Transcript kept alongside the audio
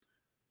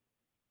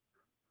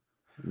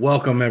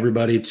Welcome,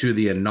 everybody, to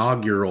the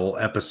inaugural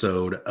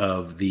episode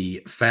of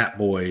the Fat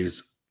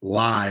Boys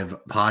live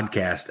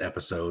podcast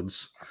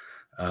episodes.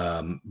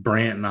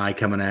 Brant and I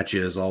coming at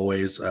you as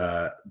always.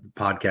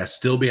 Podcast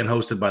still being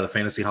hosted by the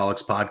Fantasy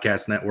Holics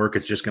Podcast Network.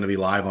 It's just going to be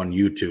live on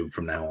YouTube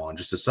from now on.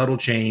 Just a subtle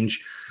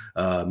change,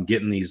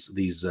 getting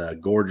these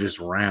gorgeous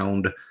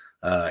round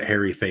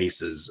hairy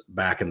faces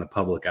back in the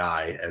public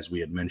eye, as we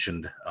had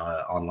mentioned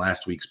on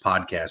last week's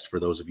podcast,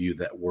 for those of you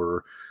that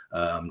were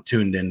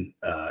tuned in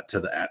to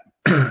that.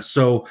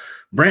 So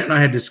Brant and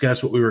I had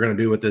discussed what we were going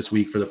to do with this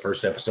week for the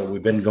first episode.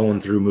 We've been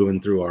moving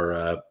through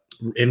our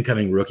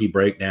incoming rookie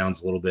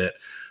breakdowns a little bit.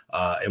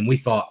 And we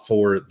thought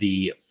for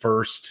the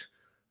first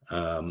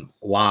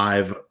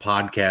live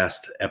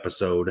podcast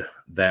episode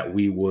that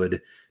we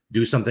would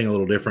do something a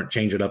little different,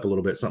 change it up a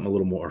little bit, something a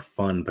little more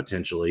fun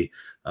potentially.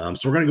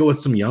 So we're going to go with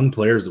some young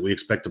players that we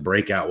expect to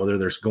break out, whether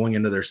they're going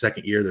into their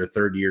second year, their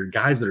third year,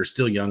 guys that are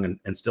still young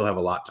and still have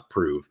a lot to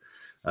prove.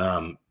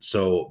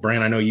 So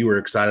Brand, I know you were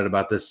excited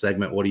about this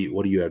segment. What do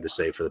you have to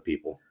say for the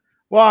people?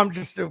 Well, I'm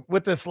just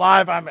with this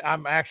live.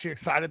 I'm actually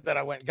excited that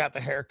I went and got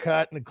the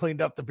haircut and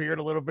cleaned up the beard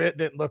a little bit.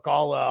 Didn't look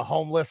all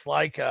homeless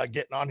like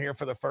getting on here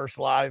for the first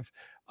live.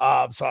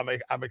 So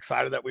I'm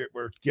excited that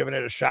we're giving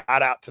it a shout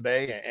out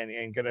today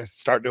and going to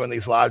start doing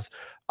these lives.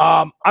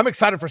 I'm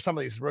excited for some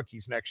of these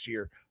rookies next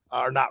year.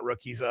 Or not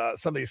rookies,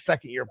 some of these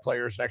second-year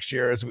players next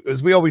year.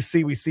 As we always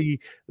see, we see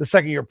the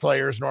second-year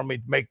players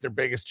normally make their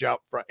biggest jump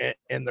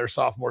in their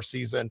sophomore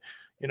season.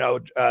 You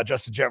know,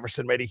 Justin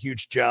Jefferson made a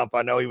huge jump.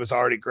 I know he was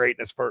already great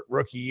in his first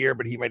rookie year,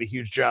 but he made a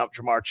huge jump.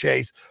 Jamar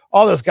Chase,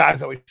 all those guys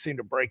that we seem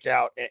to break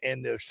out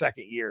in their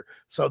second year.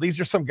 So these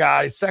are some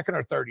guys, second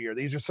or third year.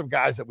 These are some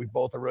guys that we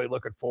both are really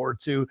looking forward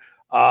to.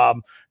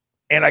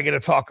 And I get to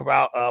talk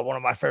about one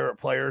of my favorite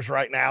players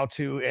right now,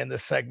 too, in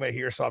this segment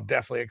here. So I'm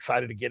definitely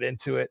excited to get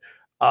into it.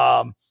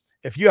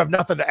 If you have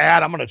nothing to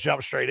add, I'm going to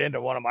jump straight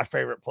into one of my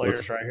favorite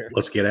players right here.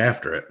 Let's get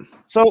after it.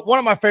 So one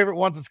of my favorite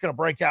ones that's going to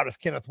break out is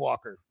Kenneth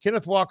Walker.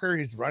 Kenneth Walker,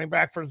 he's running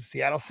back for the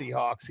Seattle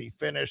Seahawks. He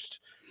finished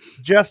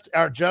just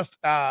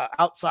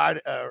outside,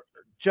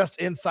 just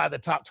inside the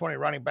top 20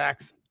 running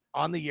backs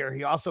on the year.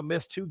 He also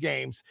missed 2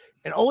 games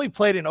and only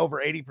played in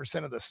over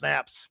 80% of the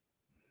snaps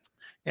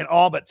in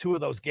all but 2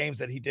 of those games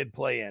that he did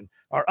play in,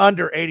 or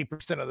under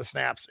 80% of the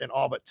snaps in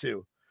all but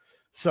 2.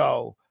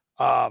 So,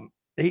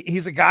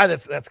 he's a guy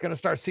that's going to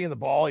start seeing the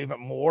ball even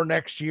more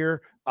next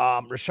year.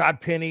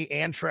 Rashad Penny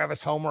and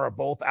Travis Homer are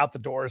both out the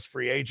door as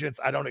free agents.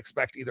 I don't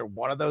expect either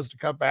one of those to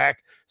come back.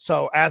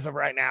 So as of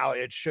right now,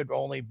 it should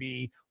only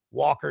be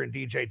Walker and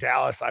DJ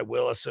Dallas. I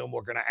will assume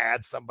we're going to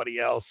add somebody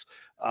else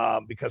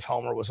because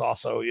Homer was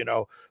also,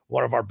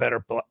 one of our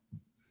better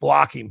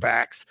blocking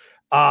backs.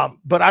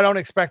 But I don't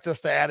expect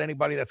us to add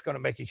anybody that's going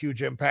to make a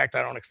huge impact.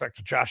 I don't expect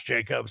a Josh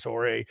Jacobs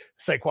or a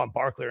Saquon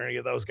Barkley or any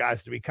of those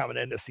guys to be coming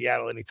into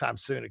Seattle anytime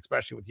soon,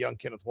 especially with young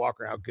Kenneth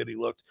Walker, how good he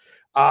looked.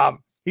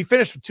 He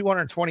finished with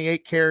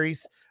 228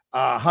 carries,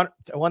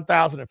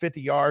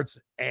 1,050 yards,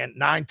 and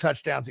 9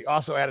 touchdowns. He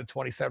also added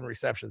 27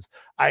 receptions.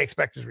 I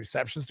expect his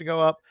receptions to go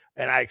up,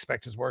 and I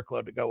expect his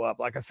workload to go up.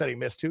 Like I said, he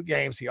missed 2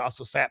 games. He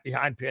also sat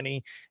behind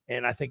Penny,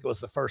 and I think it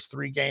was the first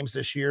 3 games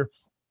this year.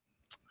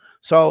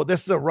 So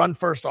this is a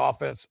run-first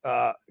offense.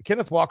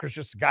 Kenneth Walker is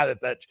just a guy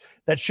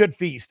that should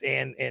feast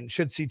and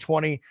should see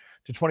 20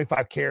 to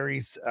 25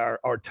 carries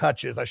or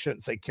touches. I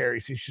shouldn't say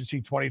carries. He should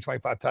see 20,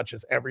 25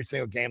 touches every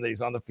single game that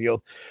he's on the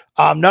field.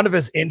 None of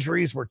his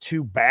injuries were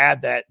too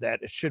bad that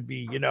it should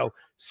be,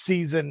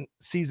 season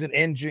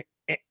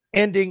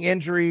ending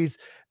injuries.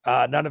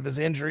 None of his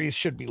injuries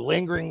should be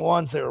lingering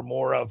ones. They were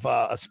more of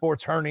a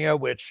sports hernia,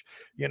 which,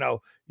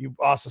 you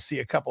also see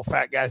a couple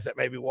fat guys that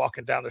may be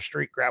walking down the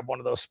street, grab one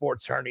of those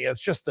sports hernias,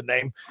 just the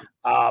name.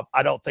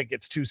 I don't think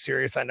it's too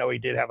serious. I know he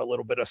did have a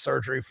little bit of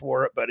surgery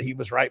for it, but he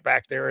was right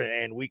back there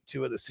in week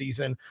 2 of the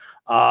season.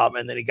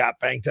 And then he got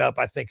banged up.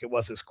 I think it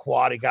was his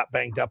quad. He got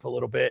banged up a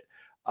little bit.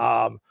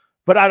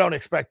 But I don't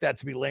expect that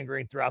to be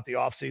lingering throughout the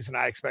offseason.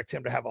 I expect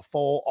him to have a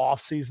full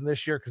offseason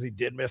this year because he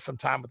did miss some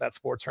time with that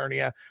sports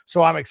hernia.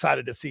 So I'm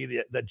excited to see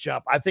the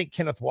jump. I think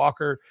Kenneth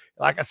Walker,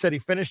 like I said, he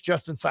finished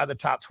just inside the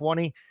top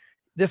 20.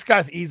 This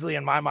guy's easily,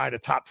 in my mind, a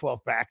top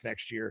 12 back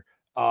next year,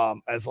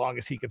 as long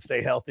as he can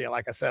stay healthy. And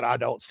like I said, I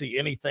don't see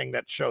anything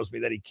that shows me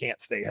that he can't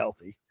stay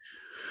healthy.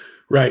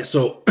 Right.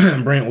 So,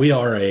 Brant, we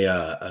are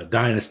a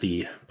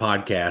dynasty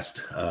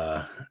podcast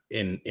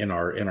in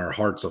our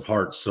hearts of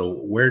hearts. So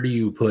where do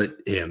you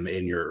put him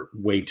in your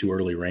way too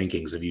early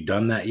rankings? Have you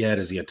done that yet?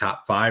 Is he a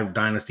top 5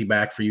 dynasty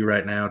back for you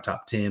right now?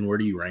 Top 10? Where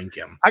do you rank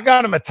him? I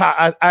got him at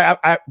top.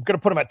 I'm going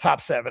to put him at top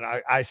 7.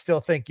 I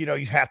still think,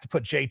 you have to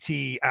put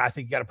JT. I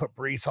think you got to put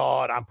Breece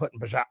Hall, and I'm putting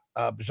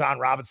Bijan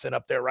Robinson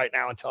up there right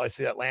now until I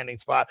see that landing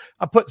spot.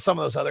 I'm putting some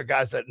of those other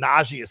guys that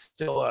Najee is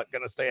still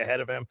going to stay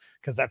ahead of him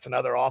because that's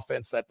another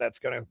offense that's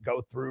going to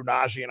go through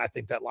Najee, and I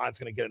think that line's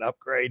going to get an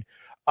upgrade.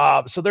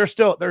 So there's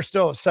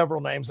still several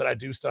names that I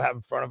do still have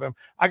in front of him.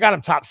 I got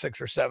him top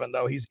 6 or 7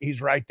 though.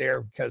 He's right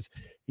there because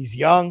he's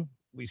young.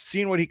 We've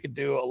seen what he could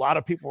do. A lot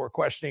of people were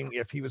questioning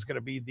if he was going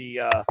to be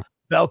the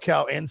bell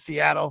cow in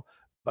Seattle.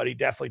 but he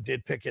definitely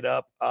did pick it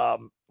up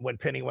when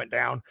Penny went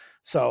down.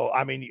 So,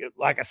 I mean,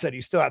 like I said,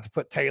 you still have to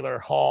put Taylor,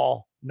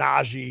 Hall,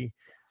 Najee.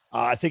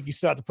 I think you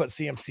still have to put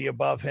CMC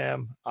above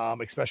him,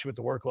 especially with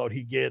the workload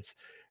he gets.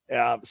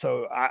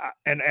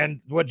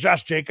 And what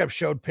Josh Jacobs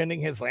showed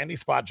pending his landing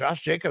spot,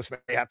 Josh Jacobs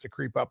may have to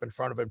creep up in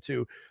front of him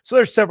too. So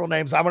there's several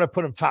names. I'm going to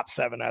put him top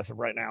 7 as of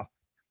right now.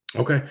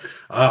 Okay.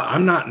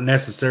 I'm not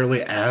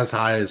necessarily as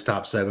high as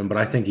top 7, but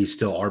I think he's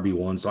still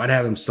RB1. So I'd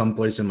have him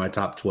someplace in my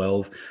top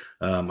 12.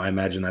 I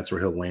imagine that's where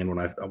he'll land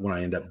when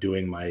I end up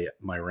doing my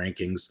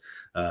rankings.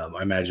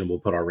 I imagine we'll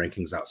put our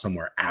rankings out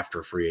somewhere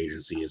after free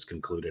agency is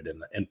concluded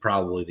and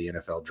probably the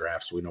NFL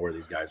draft, so we know where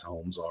these guys'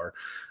 homes are.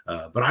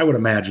 But I would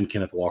imagine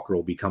Kenneth Walker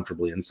will be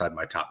comfortably inside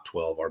my top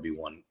 12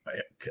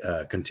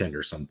 RB1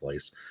 contender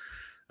someplace.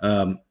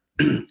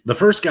 The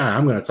first guy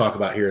I'm going to talk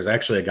about here is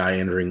actually a guy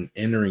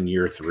entering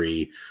year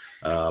 3.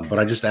 But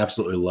I just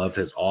absolutely love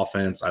his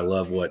offense. I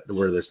love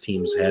where this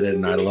team's headed,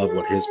 and I love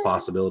what his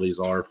possibilities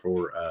are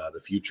for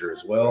the future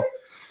as well.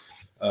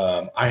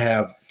 I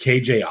have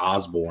KJ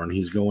Osborne.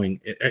 He's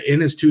going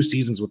in his 2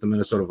 seasons with the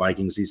Minnesota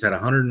Vikings. He's had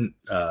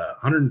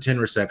 110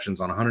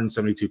 receptions on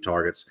 172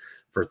 targets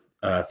for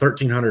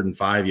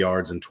 1,305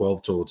 yards and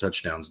 12 total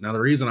touchdowns. Now, the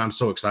reason I'm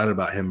so excited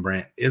about him,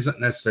 Brant, isn't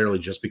necessarily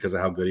just because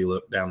of how good he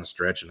looked down the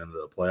stretch and into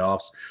the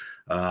playoffs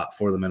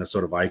for the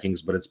Minnesota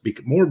Vikings, but it's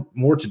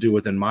more to do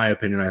with, in my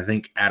opinion, I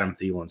think Adam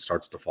Thielen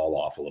starts to fall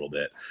off a little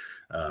bit.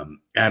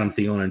 Adam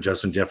Thielen and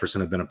Justin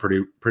Jefferson have been a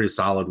pretty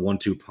solid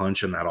 1-2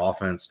 punch in that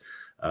offense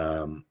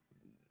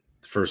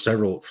for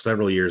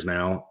several years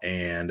now,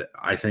 and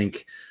I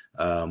think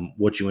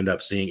what you end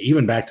up seeing,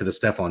 even back to the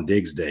Stephon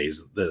Diggs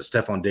days, the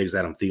Stephon Diggs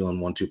Adam Thielen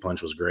 1-2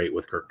 punch was great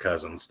with Kirk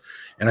Cousins,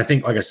 and I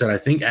think, like I said, I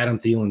think Adam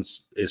Thielen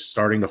is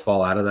starting to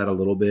fall out of that a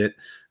little bit,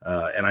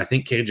 and I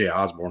think KJ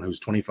Osborne, who's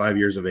 25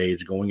 years of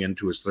age, going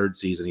into his 3rd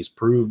season, he's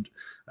proved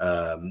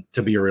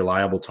to be a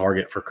reliable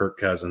target for Kirk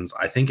Cousins.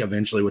 I think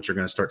eventually what you're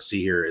going to start to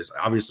see here is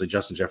obviously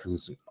Justin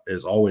Jefferson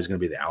is always going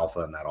to be the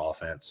alpha in that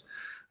offense.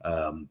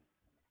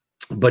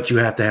 But you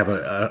have to have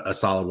a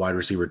solid wide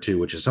receiver too,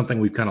 which is something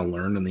we've kind of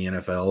learned in the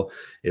NFL,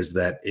 is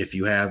that if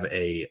you have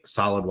a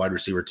solid wide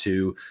receiver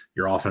too,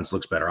 your offense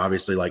looks better.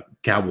 Obviously, like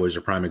Cowboys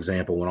are prime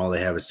example. When all they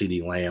have is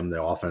CeeDee Lamb,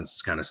 the offense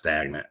is kind of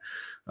stagnant.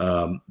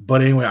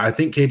 But anyway, I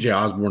think KJ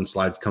Osborne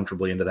slides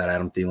comfortably into that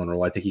Adam Thielen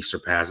role. I think he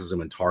surpasses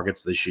him in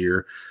targets this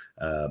year.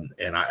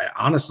 And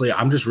I'm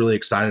just really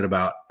excited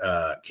about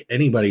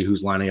anybody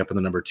who's lining up in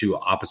the number 2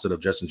 opposite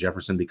of Justin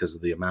Jefferson, because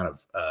of the amount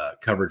of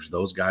coverage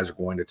those guys are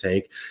going to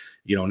take.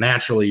 You know,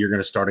 naturally you're going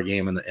to start a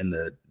game and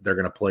they're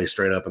going to play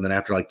straight up. And then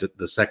after like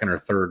the second or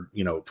third,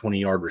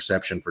 20-yard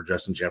reception for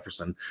Justin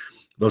Jefferson,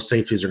 those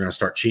safeties are going to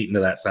start cheating to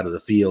that side of the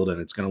field.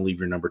 And it's going to leave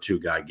your number 2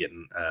 guy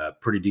getting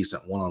pretty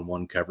decent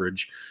one-on-one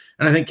coverage.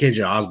 And I think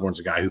KJ Osborne's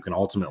a guy who can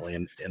ultimately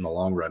in the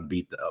long run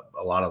beat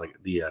a lot of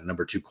the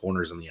number 2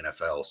 corners in the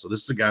NFL. So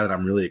this is a guy that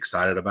I'm really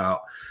excited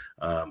about.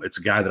 It's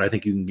a guy that I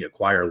think you can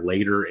acquire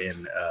later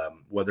in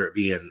whether it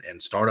be in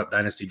startup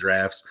dynasty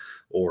drafts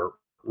or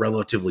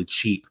relatively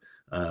cheap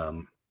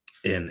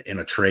in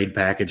a trade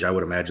package. I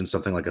would imagine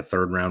something like a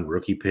 3rd round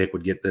rookie pick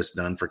would get this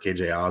done for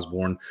KJ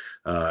Osborne.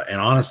 And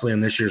honestly,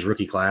 in this year's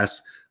rookie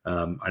class,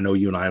 I know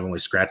you and I have only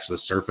scratched the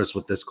surface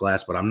with this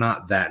class, but I'm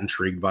not that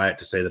intrigued by it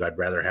to say that I'd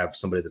rather have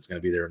somebody that's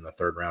going to be there in the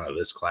 3rd round of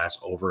this class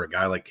over a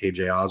guy like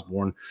KJ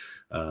Osborne.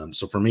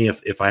 So for me,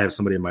 if I have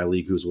somebody in my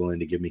league who's willing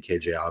to give me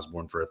KJ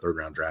Osborne for a 3rd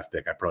round draft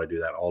pick, I'd probably do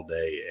that all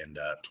day and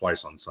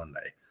twice on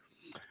Sunday.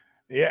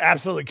 Yeah,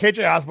 absolutely.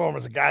 KJ Osborne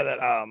was a guy that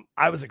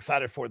I was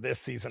excited for this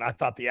season. I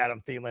thought the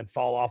Adam Thielen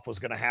fall off was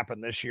going to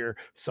happen this year.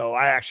 So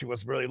I actually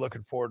was really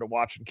looking forward to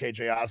watching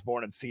KJ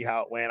Osborne and see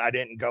how it went. I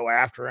didn't go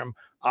after him.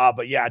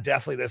 But yeah,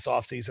 definitely this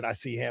offseason, I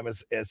see him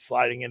as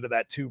sliding into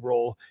that 2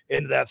 role,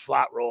 into that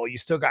slot role. You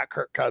still got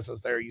Kirk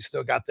Cousins there. You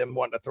still got them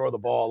wanting to throw the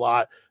ball a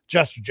lot.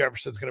 Justin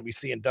Jefferson's going to be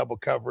seeing double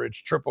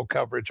coverage, triple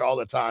coverage all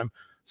the time.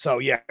 So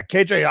yeah,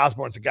 KJ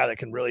Osborne's a guy that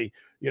can really,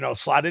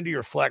 slide into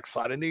your flex,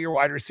 slide into your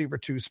wide receiver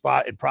 2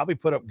 spot, and probably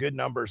put up good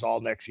numbers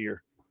all next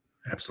year.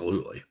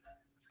 Absolutely.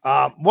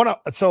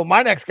 So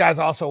my next guy is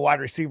also a wide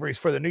receiver. He's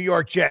for the New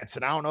York Jets,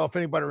 and I don't know if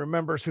anybody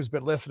remembers who's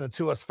been listening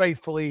to us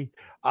faithfully.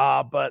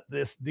 But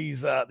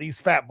these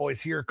fat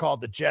boys here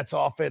called the Jets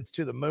offense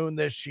to the moon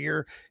this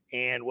year,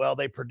 and well,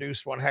 they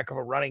produced one heck of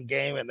a running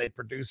game, and they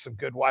produced some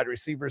good wide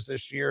receivers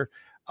this year.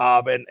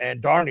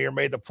 And darn near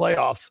made the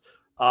playoffs.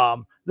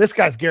 This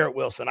guy's Garrett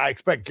Wilson. I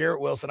expect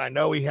Garrett Wilson. I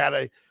know he had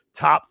a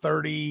top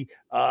 30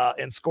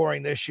 in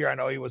scoring this year. I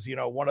know he was,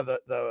 one of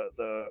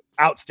the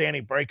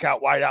outstanding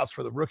breakout wideouts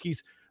for the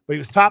rookies, but he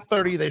was top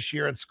 30 this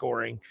year in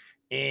scoring,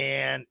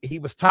 and he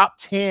was top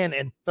 10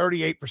 in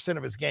 38%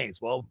 of his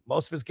games. Well,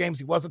 most of his games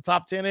he wasn't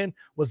top 10 in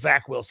was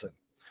Zach Wilson.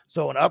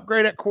 So an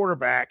upgrade at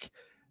quarterback.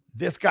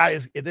 The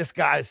sky's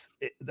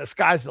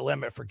the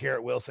limit for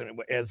Garrett Wilson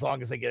as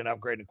long as they get an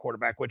upgrade in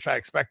quarterback, which I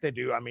expect they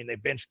do. I mean, they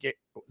benched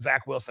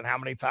Zach Wilson how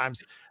many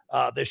times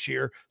this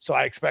year? So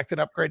I expect an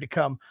upgrade to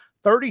come.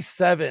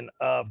 37%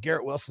 of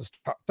Garrett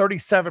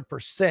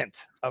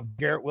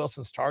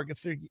Wilson's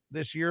targets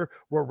this year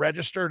were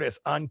registered as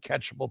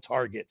uncatchable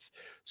targets.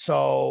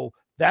 So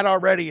that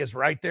already is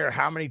right there.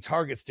 How many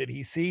targets did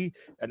he see?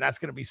 And that's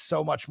going to be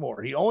so much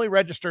more. He only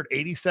registered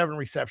 87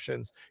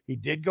 receptions. He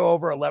did go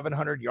over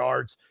 1,100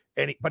 yards,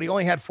 but he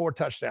only had 4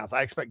 touchdowns.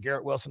 I expect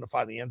Garrett Wilson to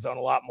find the end zone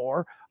a lot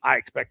more. I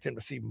expect him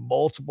to see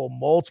multiple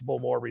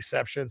more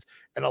receptions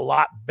and a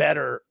lot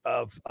better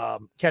of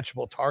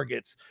catchable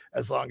targets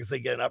as long as they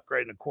get an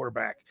upgrade in a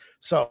quarterback.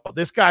 So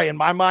this guy, in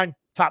my mind,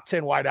 top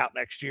 10 wideout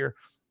next year.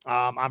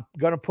 I'm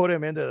going to put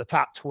him into the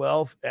top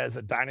 12 as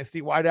a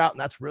dynasty wideout, and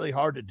that's really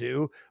hard to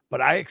do.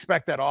 But I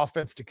expect that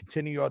offense to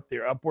continue at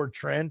their upward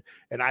trend,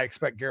 and I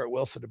expect Garrett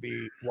Wilson to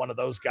be one of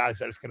those guys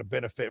that is going to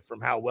benefit from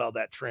how well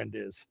that trend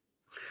is.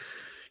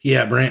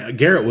 Yeah,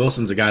 Garrett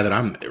Wilson's a guy that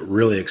I'm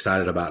really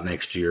excited about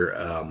next year.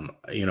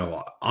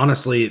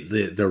 Honestly,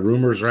 the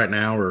rumors right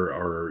now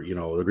are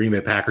the Green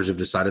Bay Packers have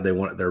decided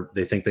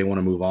they think they want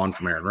to move on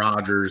from Aaron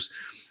Rodgers.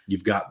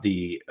 You've got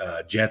the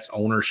Jets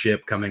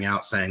ownership coming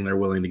out saying they're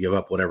willing to give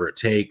up whatever it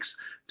takes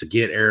to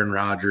get Aaron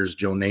Rodgers.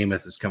 Joe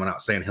Namath is coming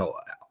out saying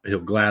he'll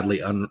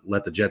gladly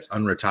let the Jets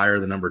unretire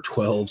the number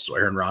 12 so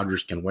Aaron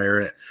Rodgers can wear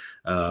it.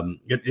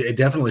 It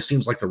definitely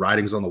seems like the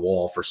writing's on the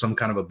wall for some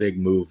kind of a big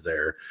move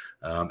there.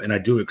 And I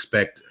do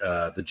expect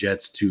the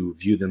Jets to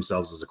view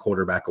themselves as a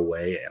quarterback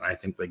away. And I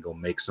think they go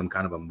make some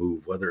kind of a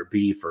move, whether it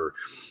be for,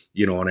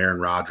 an Aaron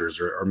Rodgers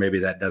or maybe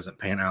that doesn't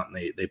pan out and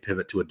they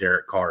pivot to a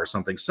Derek Carr or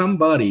something.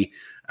 Somebody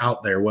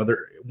out there,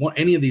 whether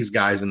any of these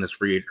guys in this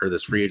free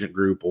agent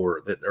group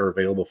or that are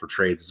available for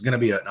trades is going to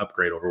be an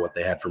upgrade over what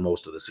they had for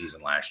most of the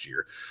season last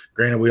year.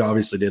 Granted, we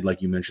obviously did,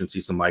 like you mentioned, see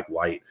some Mike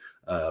White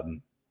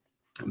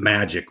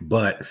magic,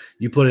 but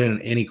you put in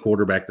any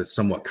quarterback that's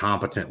somewhat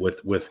competent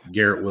with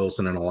Garrett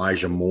Wilson and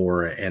Elijah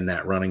Moore and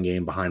that running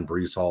game behind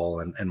Breece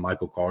Hall and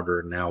Michael Carter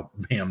and now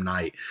Bam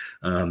Knight.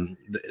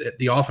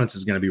 The offense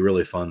is going to be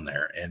really fun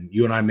there. And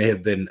you and I may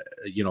have been,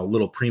 a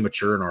little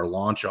premature in our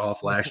launch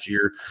off last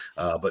year,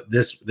 but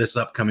this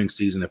upcoming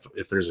season,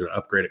 if there's an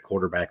upgrade at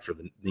quarterback for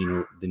the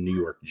New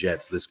York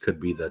Jets, this could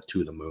be the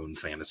to the moon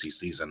fantasy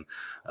season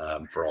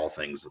for all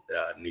things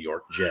New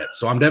York Jets.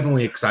 So I'm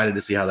definitely excited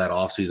to see how that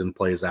offseason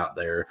plays out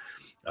there.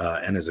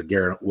 And as a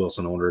Garrett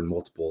Wilson owner in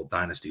multiple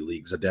dynasty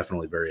leagues, I'm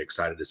definitely very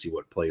excited to see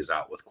what plays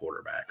out with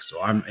quarterbacks.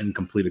 So I'm in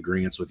complete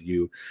agreement with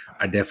you.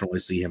 I definitely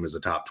see him as a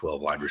top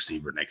 12 wide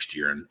receiver next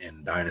year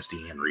in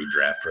dynasty and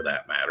redraft for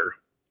that matter.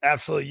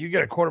 Absolutely. You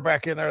get a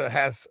quarterback in there that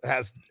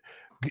has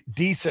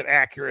decent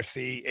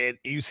accuracy, and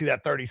you see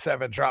that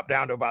 37 drop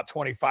down to about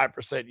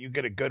 25%. You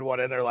get a good one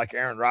in there like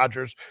Aaron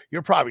Rodgers,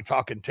 you're probably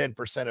talking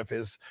 10% of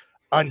his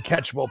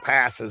uncatchable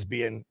passes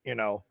being,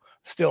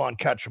 still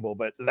uncatchable.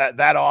 But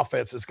that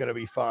offense is going to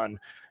be fun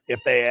if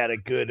they add a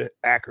good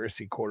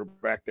accuracy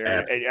quarterback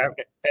there.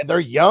 And they're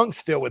young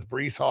still with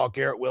Breece Hall,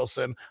 Garrett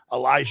Wilson,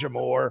 Elijah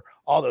Moore.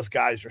 All those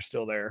guys are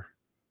still there.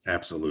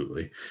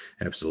 Absolutely.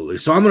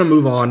 So I'm going to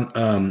move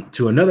on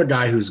to another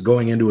guy who's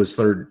going into his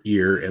third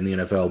year in the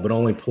NFL, but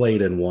only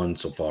played in one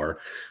so far.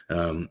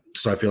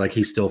 So I feel like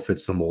he still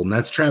fits the mold, and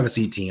that's Travis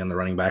Etienne, the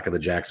running back of the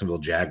Jacksonville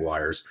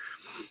Jaguars.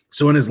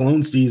 So in his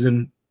lone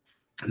season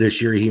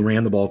this year, he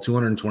ran the ball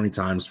 220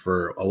 times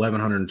for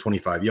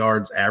 1,125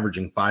 yards,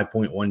 averaging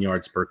 5.1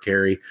 yards per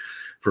carry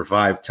for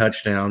 5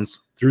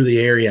 touchdowns. Through the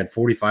air, he had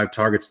 45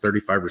 targets,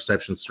 35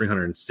 receptions,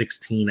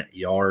 316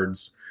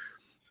 yards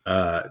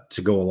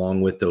to go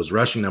along with those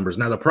rushing numbers.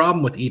 Now, the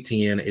problem with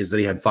Etienne is that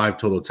he had 5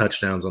 total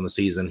touchdowns on the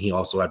season. He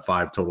also had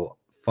 5 total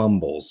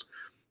fumbles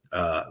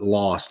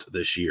lost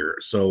this year.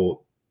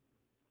 So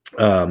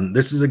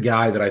this is a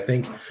guy that I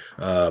think,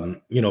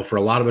 for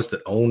a lot of us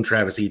that own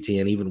Travis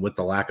Etienne, even with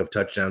the lack of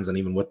touchdowns and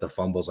even with the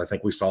fumbles, I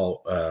think we saw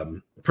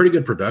pretty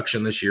good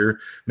production this year,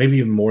 maybe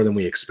even more than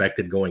we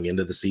expected going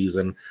into the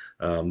season.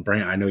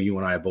 Brant, I know you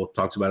and I have both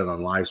talked about it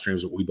on live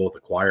streams, but we both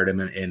acquired him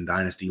in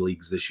dynasty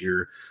leagues this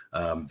year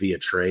via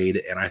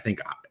trade. And I think,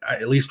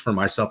 at least for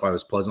myself, I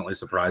was pleasantly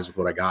surprised with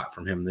what I got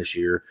from him this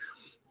year.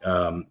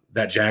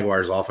 That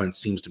Jaguars offense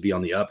seems to be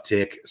on the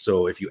uptick.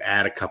 So if you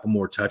add a couple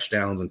more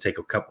touchdowns and take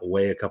a couple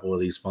of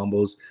these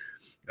fumbles,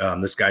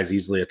 this guy's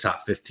easily a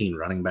top 15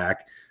 running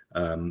back.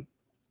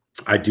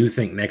 I do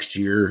think next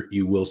year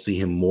you will see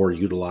him more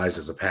utilized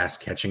as a pass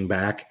catching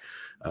back.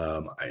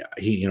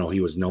 He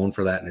was known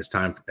for that in his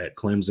time at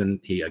Clemson.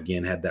 He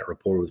again had that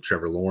rapport with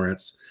Trevor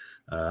Lawrence.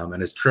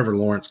 And as Trevor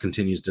Lawrence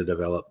continues to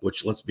develop,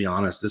 which, let's be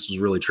honest, this was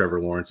really Trevor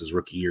Lawrence's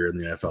rookie year in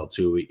the NFL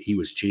too. He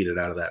was cheated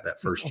out of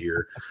that first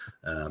year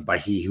by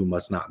he who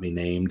must not be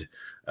named.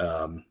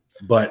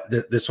 But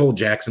this whole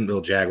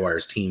Jacksonville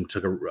Jaguars team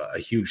took a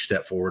huge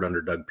step forward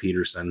under Doug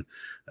Peterson,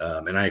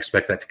 and I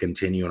expect that to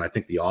continue. And I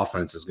think the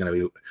offense is going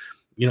to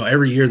be,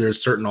 every year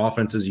there's certain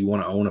offenses you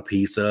want to own a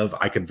piece of.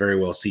 I could very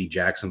well see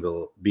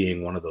Jacksonville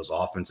being one of those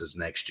offenses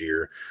next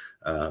year.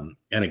 And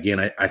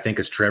again, I think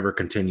as Trevor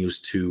continues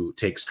to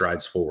take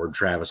strides forward,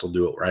 Travis will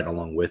do it right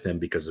along with him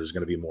because there's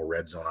going to be more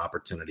red zone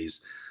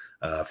opportunities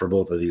for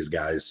both of these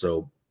guys.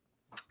 So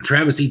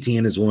Travis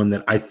Etienne is one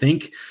that I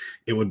think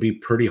it would be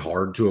pretty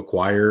hard to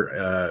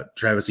acquire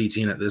Travis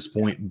Etienne at this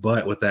point.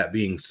 But with that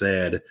being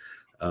said,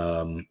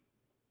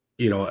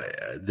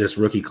 this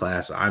rookie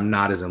class, I'm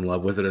not as in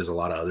love with it as a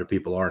lot of other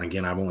people are. And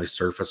again, I've only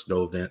surface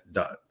dove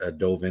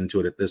into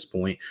it at this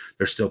point.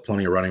 There's still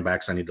plenty of running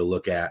backs I need to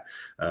look at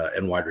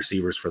and wide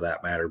receivers for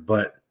that matter.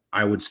 But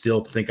I would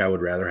still think I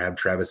would rather have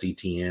Travis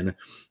Etienne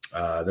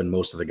than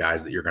most of the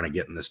guys that you're going to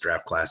get in this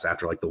draft class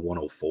after like the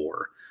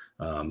 104.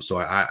 So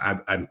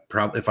I'm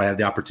probably, if I had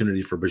the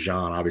opportunity for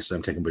Bijan, obviously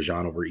I'm taking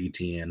Bijan over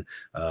Etienne,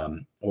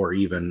 or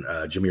even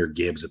Jahmyr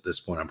Gibbs at this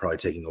point. I'm probably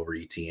taking over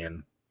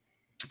Etienne.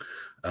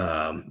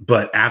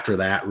 But after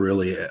that,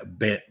 really,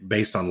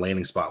 based on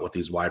landing spot with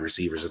these wide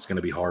receivers, it's going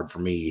to be hard for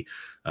me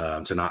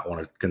to not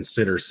want to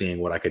consider seeing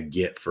what I could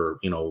get for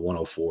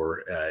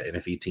 104. And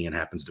if Etienne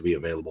happens to be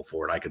available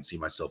for it, I could see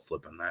myself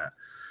flipping that.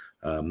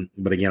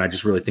 But again, I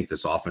just really think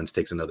this offense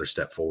takes another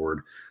step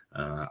forward.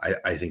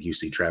 I think you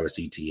see Travis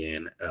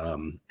Etienne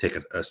take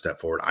a step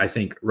forward. I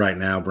think right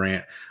now,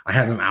 Brant, I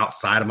have him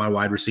outside of my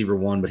wide receiver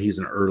one, but he's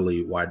an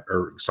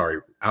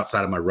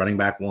outside of my running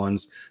back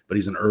ones, but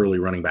he's an early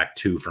running back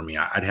 2 for me.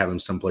 I'd have him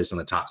someplace in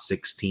the top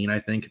 16, I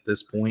think, at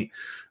this point.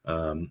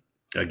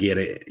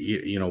 Again,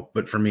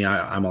 but for me,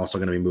 I'm also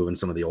going to be moving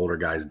some of the older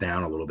guys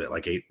down a little bit,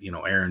 like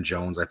Aaron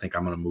Jones. I think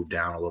I'm going to move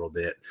down a little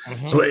bit.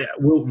 Mm-hmm. So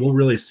we'll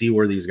really see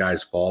where these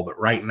guys fall. But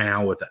right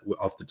now,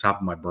 off the top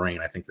of my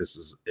brain, I think this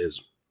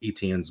is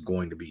Etienne's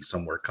going to be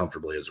somewhere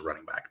comfortably as a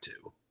running back 2.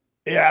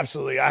 Yeah,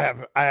 absolutely. I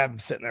have him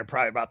sitting there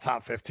probably about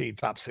top 15,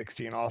 top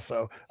 16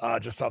 also,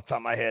 just off the top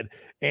of my head.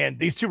 And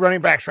these 2 running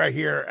backs right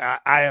here,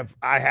 I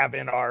have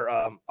in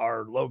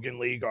our Logan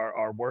League,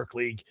 our work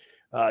league,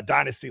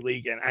 Dynasty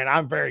League, and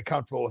I'm very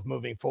comfortable with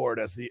moving forward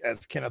as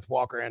Kenneth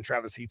Walker and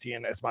Travis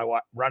Etienne as my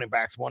running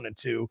backs 1 and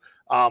 2.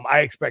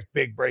 I expect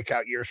big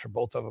breakout years for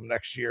both of them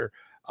next year.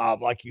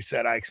 Like you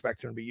said, I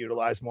expect him to be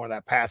utilized more in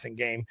that passing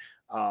game.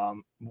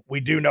 We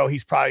do know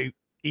he's probably,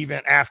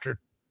 even after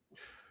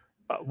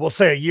we'll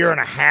say a year and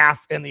a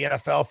half in the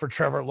NFL for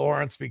Trevor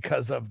Lawrence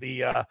because of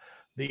the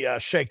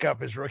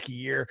shakeup his rookie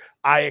year.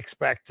 I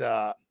expect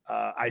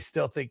I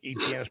still think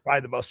Etienne is probably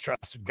the most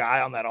trusted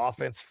guy on that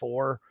offense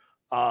for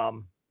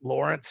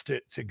Lawrence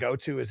to go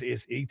to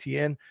is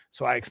Etienne.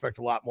 So I expect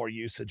a lot more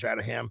usage out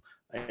of him,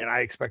 and I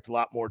expect a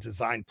lot more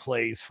design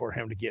plays for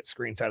him to get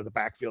screens out of the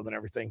backfield and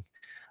everything.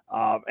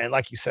 And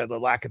like you said, the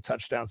lack of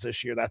touchdowns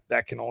this year,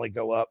 that can only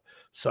go up.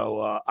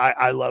 So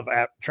I love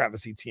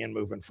Travis Etienne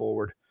moving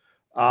forward.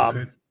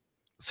 Okay.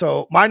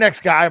 So my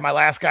last guy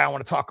I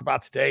want to talk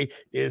about today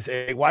is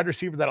a wide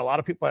receiver that a lot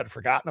of people had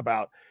forgotten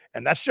about,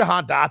 and that's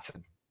Jahan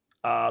Dotson.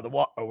 A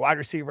wide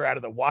receiver out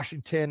of the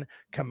Washington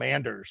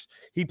Commanders.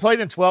 He played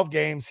in 12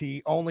 games.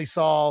 He only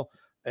saw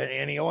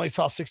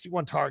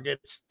 61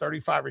 targets,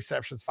 35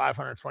 receptions,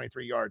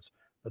 523 yards,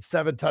 but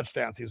 7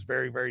 touchdowns. He was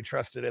very, very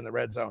trusted in the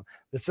red zone.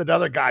 This is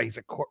another guy.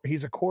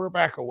 He's a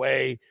quarterback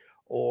away,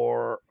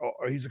 or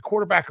he's a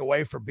quarterback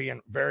away from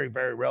being very,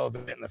 very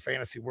relevant in the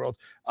fantasy world.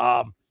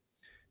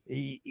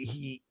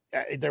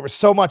 There was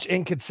so much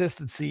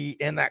inconsistency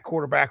in that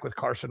quarterback with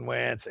Carson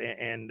Wentz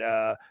and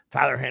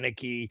Tyler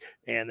Heinicke,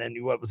 and then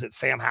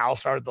Sam Howell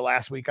started the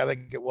last week, I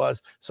think it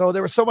was. So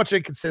there was so much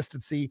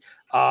inconsistency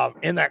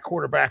in that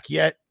quarterback.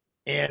 Yet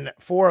in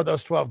 4 of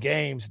those 12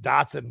 games,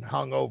 Dotson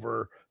hung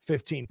over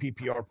 15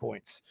 PPR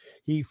points.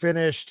 He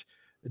finished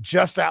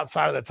just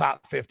outside of the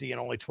top 50 in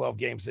only 12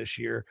 games this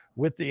year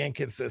with the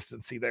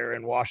inconsistency there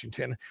in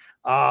Washington.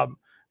 I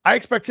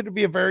expect it to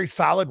be a very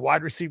solid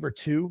wide receiver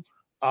 2.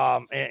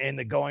 And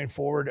the going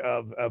forward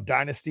of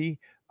Dynasty.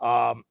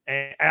 And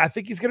I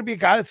think he's going to be a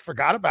guy that's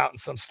forgot about in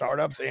some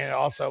startups and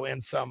also in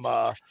some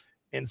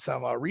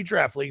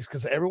redraft leagues,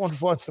 because everyone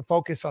wants to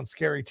focus on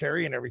Scary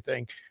Terry and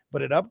everything.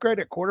 But an upgrade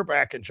at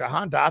quarterback and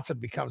Jahan Dotson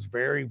becomes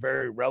very,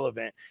 very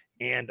relevant.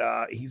 And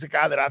he's a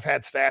guy that I've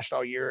had stashed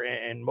all year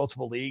in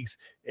multiple leagues,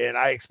 and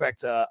I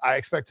expect a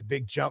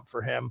big jump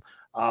for him.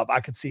 I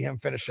could see him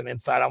finishing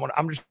inside. I'm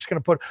going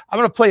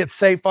to play it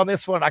safe on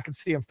this one. I could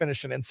see him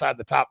finishing inside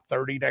the top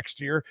 30 next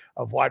year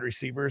of wide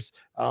receivers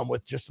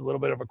with just a little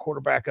bit of a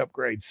quarterback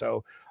upgrade.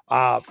 So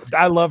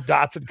I love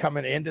Dotson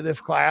coming into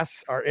this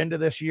class or into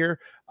this year.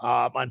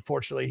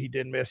 Unfortunately, he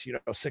did miss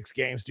 6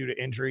 games due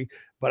to injury,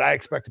 but I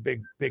expect a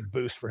big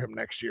boost for him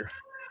next year.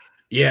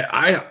 Yeah,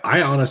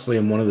 I honestly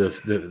am one of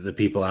the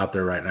people out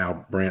there right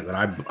now, Brant, that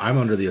I'm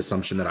under the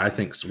assumption that I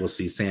think we'll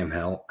see Sam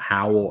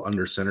Howell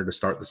under center to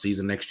start the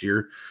season next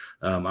year.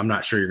 I'm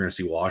not sure you're going to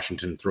see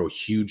Washington throw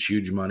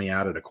huge money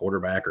out at a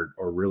quarterback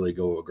or really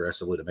go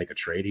aggressively to make a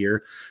trade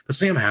here. But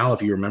Sam Howell,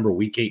 if you remember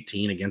Week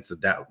 18 against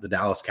the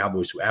Dallas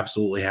Cowboys, who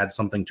absolutely had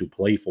something to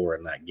play for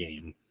in that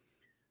game,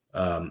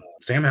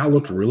 Sam Howell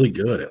looked really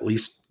good, at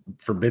least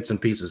for bits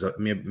and pieces.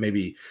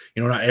 Maybe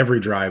not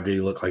every drive did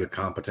he look like a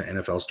competent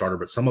NFL starter,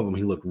 but some of them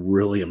he looked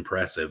really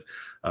impressive,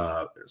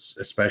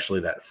 especially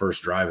that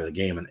first drive of the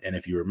game. And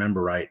if you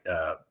remember right,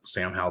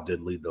 Sam Howell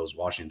did lead those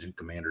Washington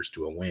Commanders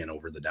to a win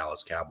over the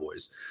Dallas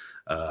Cowboys.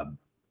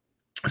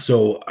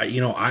 So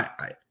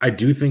I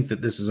do think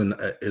that this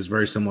is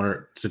very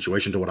similar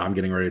situation to what I'm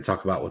getting ready to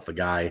talk about with the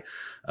guy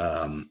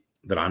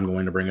that I'm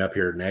going to bring up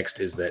here next.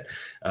 Is that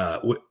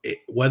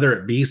whether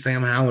it be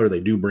Sam Howell or they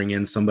do bring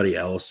in somebody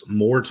else,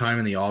 more time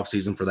in the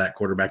offseason for that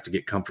quarterback to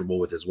get comfortable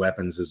with his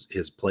weapons,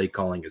 his play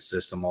calling, his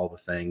system, all the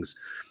things,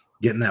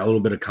 getting that little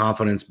bit of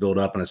confidence built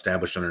up and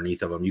established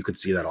underneath of them, you could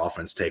see that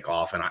offense take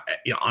off. And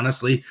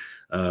honestly,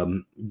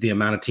 the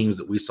amount of teams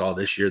that we saw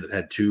this year that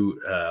had two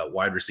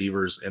wide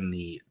receivers in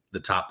the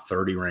top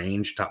 30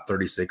 range, top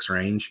 36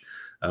 range,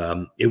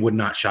 it would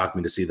not shock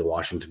me to see the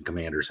Washington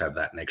Commanders have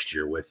that next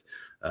year with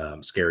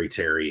Scary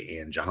Terry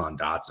and Jahan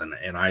Dotson.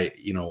 And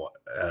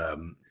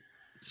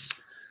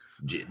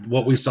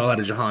what we saw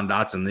out of Jahan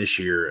Dotson this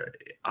year,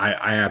 I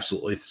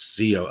absolutely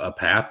see a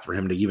path for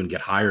him to even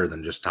get higher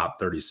than just top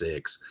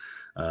 36.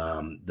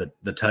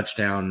 The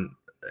touchdown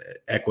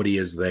equity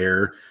is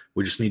there.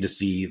 We just need to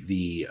see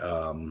the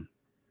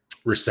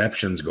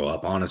receptions go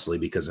up, honestly,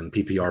 because in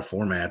PPR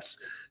formats,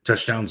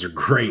 touchdowns are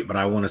great, but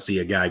I want to see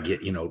a guy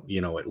get,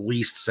 at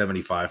least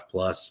 75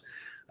 plus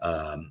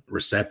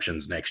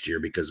receptions next year,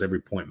 because every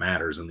point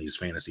matters in these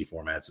fantasy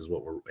formats is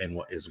what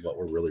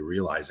we're really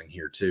realizing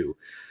here too.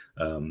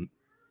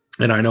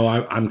 And I know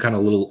I'm kind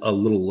of a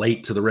little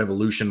late to the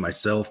revolution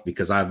myself,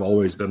 because I've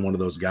always been one of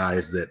those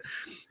guys that,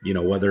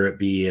 whether it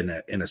be in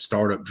a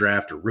startup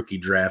draft or rookie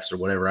drafts or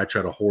whatever, I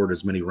try to hoard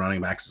as many running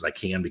backs as I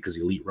can, because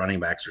elite running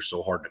backs are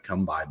so hard to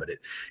come by. But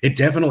it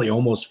definitely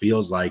almost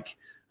feels like,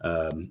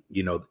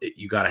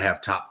 you got to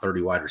have top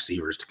 30 wide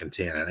receivers to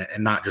contend,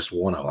 and not just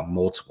one of them,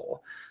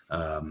 multiple.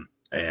 I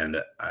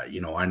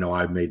know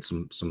I've made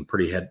some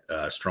pretty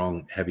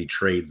strong, heavy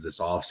trades this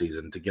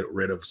offseason to get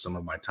rid of some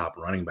of my top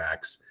running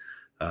backs,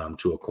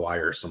 to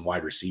acquire some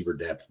wide receiver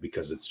depth,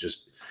 because it's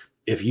just,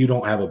 if you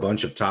don't have a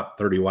bunch of top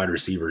 30 wide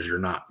receivers, you're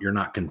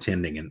not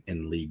contending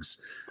in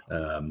leagues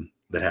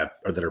that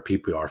are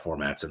PPR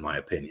formats, in my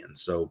opinion.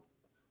 So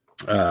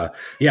I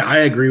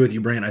agree with you,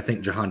 Brant. I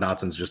think Jahan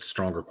Dotson's just a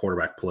stronger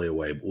quarterback play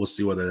away, but we'll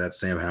see whether that's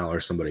Sam Howell or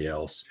somebody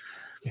else.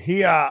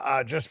 He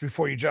just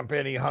before you jump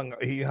in, he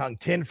hung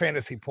 10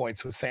 fantasy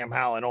points with Sam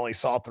Howell and only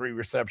saw 3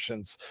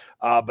 receptions,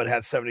 but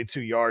had 72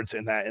 yards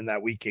in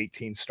that week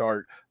 18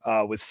 start,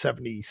 with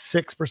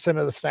 76%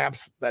 of the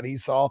snaps that he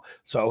saw.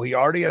 So he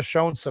already has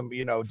shown some,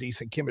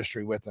 decent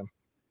chemistry with him.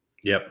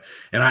 Yep.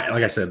 And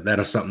like I said, that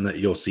is something that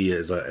you'll see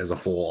with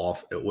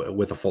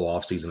a full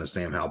off season of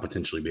Sam Howell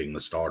potentially being the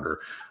starter,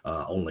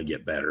 only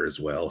get better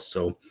as well.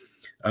 So,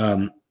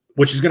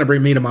 which is going to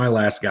bring me to my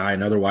last guy,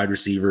 another wide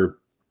receiver.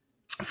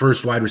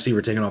 First wide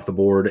receiver taken off the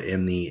board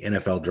in the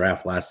NFL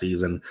draft last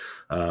season,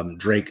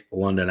 Drake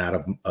London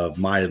out of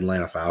my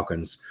Atlanta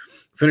Falcons.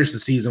 Finished the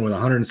season with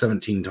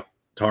 117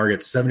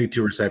 targets,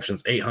 72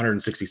 receptions,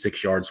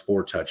 866 yards,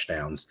 4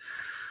 touchdowns.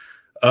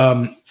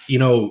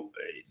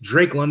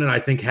 Drake London, I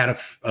think, had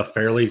a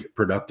fairly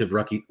productive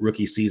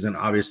rookie season.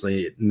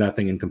 Obviously,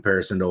 nothing in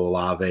comparison to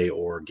Olave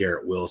or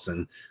Garrett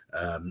Wilson.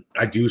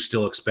 I do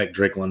still expect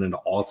Drake London to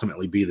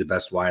ultimately be the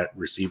best wide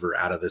receiver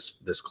out of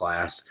this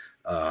class.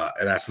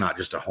 And that's not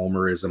just a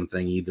homerism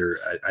thing either.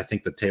 I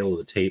think the tail of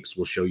the tapes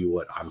will show you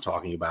what I'm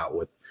talking about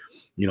with,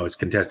 his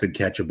contested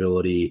catch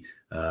ability.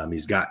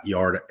 He's got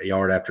yard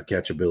after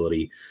catch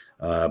ability.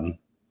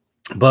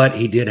 But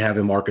he did have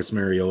a Marcus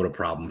Mariota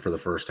problem for the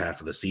first half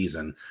of the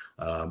season.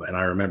 And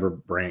I remember,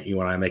 Brant,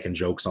 you and I making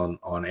jokes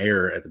on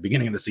air at the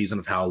beginning of the season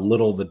of how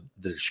little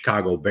the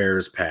Chicago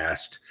Bears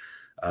passed.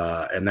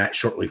 And that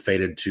shortly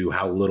faded to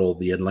how little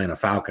the Atlanta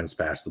Falcons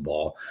passed the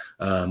ball.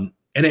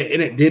 And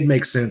it did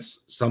make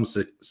some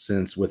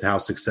sense with how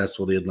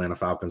successful the Atlanta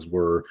Falcons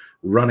were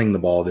running the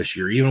ball this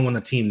year. Even when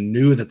the team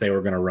knew that they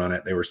were going to run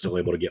it, they were still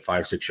able to get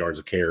 5-6 yards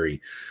of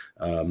carry.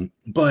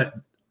 But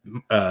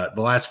the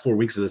last 4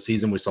 weeks of the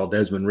season, we saw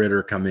Desmond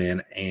Ridder come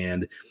in,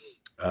 and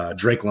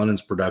Drake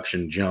London's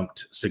production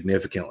jumped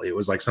significantly. It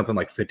was like something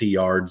like 50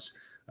 yards,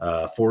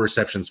 4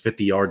 receptions,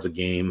 50 yards a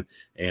game,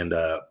 and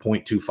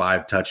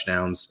 0.25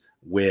 touchdowns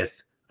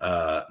with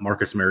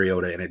Marcus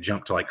Mariota, and it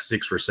jumped to like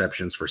 6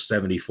 receptions for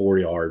 74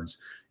 yards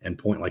and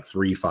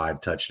 0.35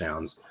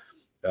 touchdowns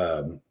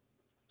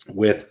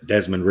with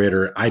Desmond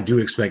Ridder. I do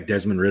expect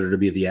Desmond Ridder to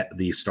be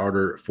the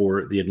starter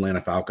for the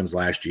Atlanta Falcons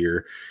last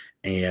year.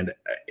 And,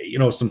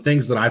 some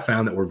things that I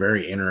found that were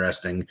very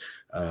interesting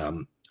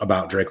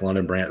about Drake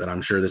London, Brant, that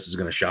I'm sure this is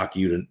going to shock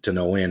you to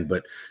no end.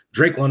 But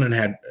Drake London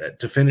had,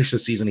 to finish the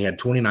season, he had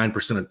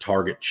 29% of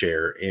target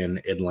share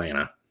in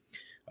Atlanta.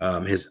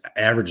 His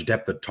average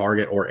depth of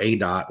target, or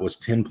ADOT, was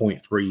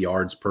 10.3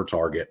 yards per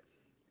target,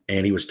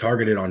 and he was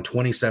targeted on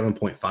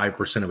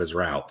 27.5% of his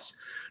routes.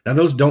 Now,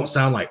 those don't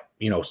sound like,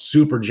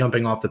 super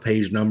jumping off the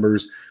page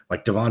numbers.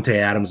 Like Devontae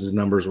Adams's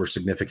numbers were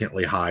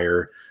significantly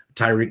higher.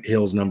 Tyreek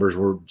Hill's numbers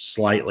were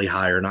slightly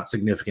higher, not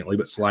significantly,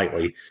 but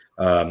slightly.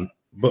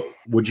 But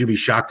would you be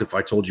shocked if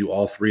I told you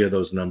all 3 of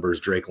those numbers,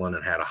 Drake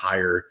London had a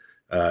higher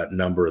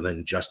number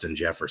than Justin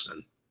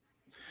Jefferson?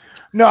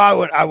 No,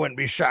 I wouldn't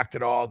be shocked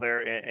at all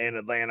there in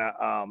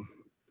Atlanta.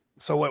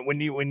 So when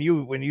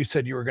you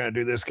said you were going to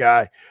do this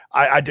guy,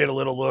 I did a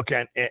little look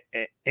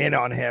in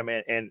on him,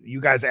 and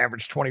you guys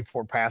averaged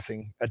 24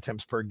 passing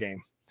attempts per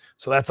game.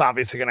 So that's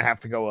obviously going to have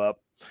to go up.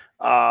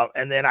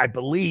 And then I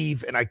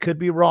believe, and I could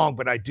be wrong,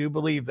 but I do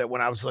believe that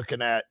when I was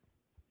looking at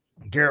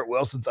Garrett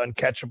Wilson's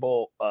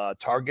uncatchable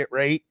target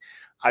rate,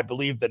 I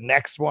believe the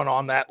next one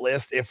on that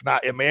list, if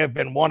not, it may have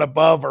been one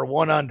above or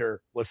one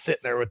under, was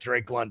sitting there with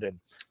Drake London.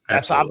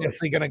 That's Absolutely.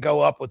 obviously going to go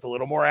up with a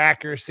little more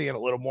accuracy and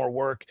a little more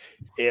work.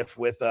 If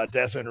with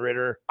Desmond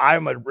Ridder,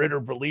 I'm a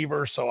Ridder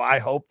believer, so I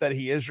hope that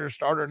he is your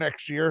starter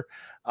next year.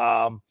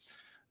 I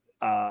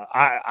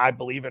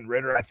believe in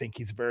Ridder. I think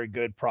he's a very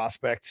good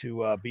prospect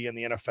to be in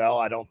the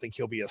NFL. I don't think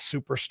he'll be a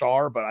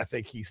superstar, but I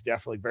think he's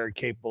definitely very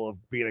capable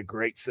of being a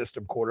great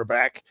system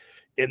quarterback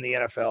in the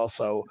NFL.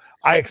 So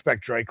I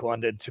expect Drake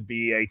London to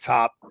be a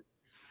top.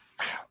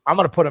 I'm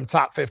going to put him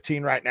top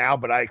 15 right now,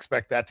 but I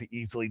expect that to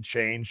easily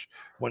change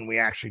when we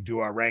actually do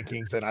our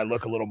rankings and I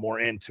look a little more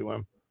into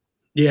him.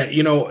 Yeah,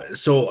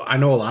 so I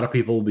know a lot of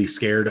people will be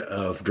scared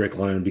of Drake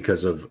London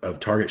because of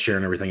target share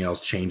and everything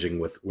else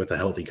changing with a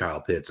healthy Kyle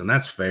Pitts, and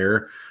that's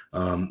fair.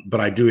 But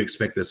I do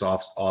expect this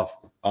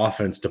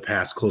offense to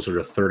pass closer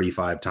to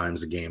 35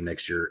 times a game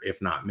next year,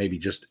 if not maybe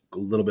just a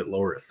little bit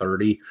lower at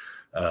 30.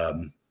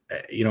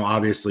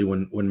 Obviously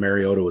when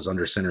Mariota was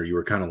under center, you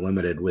were kind of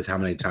limited with how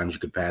many times you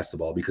could pass the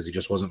ball because he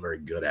just wasn't very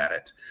good at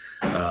it,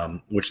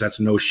 which that's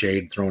no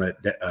shade thrown at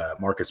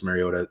Marcus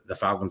Mariota. The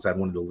Falcons had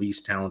one of the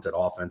least talented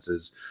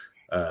offenses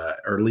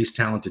or least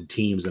talented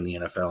teams in the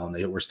NFL, and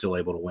they were still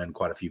able to win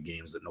quite a few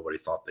games that nobody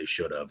thought they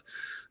should have.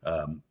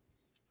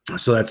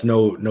 So that's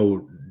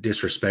no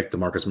disrespect to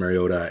Marcus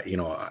Mariota.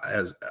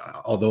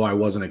 Although I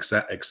wasn't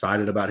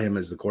excited about him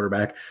as the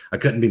quarterback, I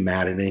couldn't be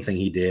mad at anything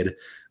he did.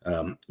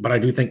 But I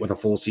do think with a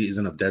full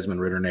season of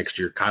Desmond Ridder next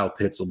year, Kyle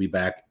Pitts will be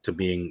back to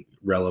being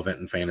relevant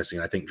in fantasy,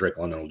 and I think Drake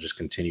London will just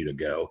continue to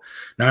go.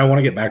 Now, I want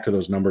to get back to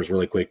those numbers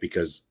really quick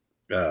because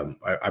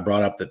I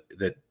brought up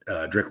that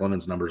Drake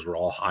London's numbers were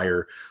all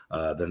higher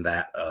than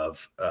that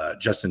of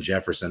Justin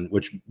Jefferson,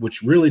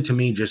 which really to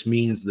me just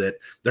means that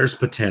there's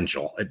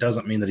potential. It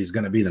doesn't mean that he's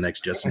going to be the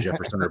next Justin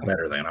Jefferson or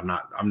better than.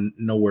 I'm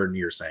nowhere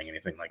near saying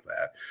anything like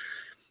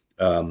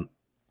that.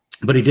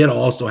 But he did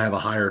also have a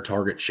higher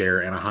target share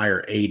and a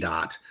higher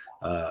ADOT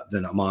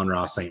than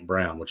Amon-Ra St.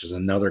 Brown, which is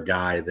another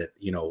guy that,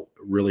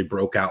 really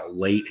broke out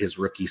late his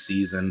rookie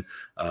season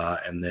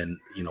and then,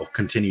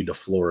 continued to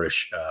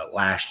flourish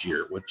last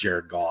year with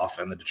Jared Goff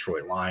and the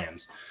Detroit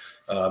Lions.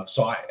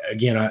 So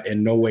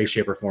in no way,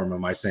 shape, or form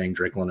am I saying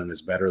Drake London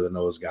is better than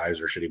those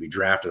guys or should he be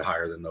drafted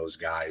higher than those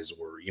guys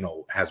or,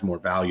 has more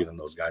value than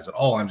those guys at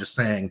all. I'm just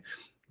saying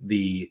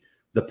the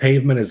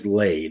pavement is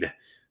laid.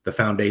 The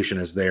foundation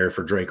is there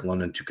for Drake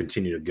London to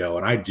continue to go.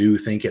 And I do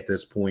think at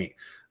this point,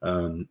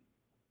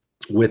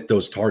 with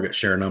those target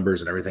share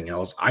numbers and everything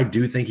else, I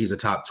do think he's a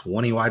top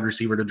 20 wide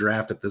receiver to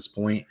draft at this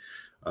point.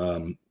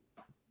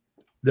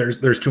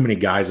 There's too many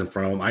guys in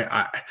front of him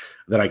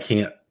that I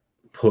can't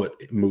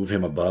move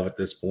him above at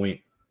this point.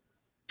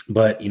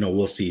 But,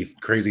 we'll see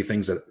crazy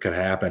things that could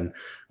happen.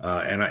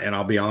 And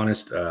I'll be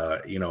honest,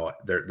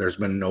 there's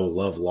been no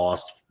love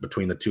lost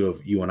between the two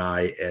of you and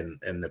I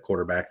and the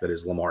quarterback that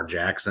is Lamar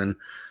Jackson.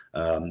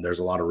 There's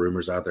a lot of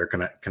rumors out there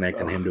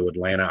connecting him to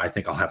Atlanta. I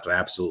think I'll have to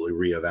absolutely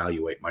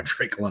reevaluate my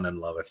Drake London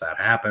love if that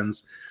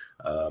happens.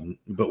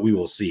 But we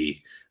will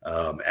see.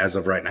 As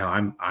of right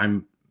now,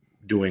 I'm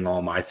doing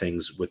all my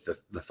things with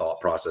the thought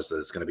process that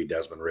it's going to be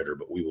Desmond Ridder,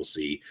 but we will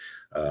see.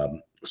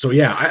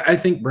 I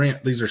think,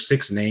 Brant, these are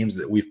 6 names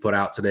that we've put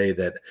out today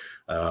that,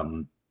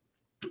 I'm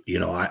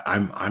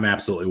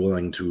absolutely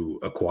willing to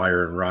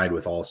acquire and ride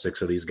with all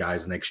 6 of these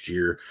guys next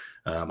year.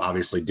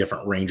 Obviously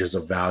different ranges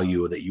of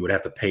value that you would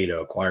have to pay to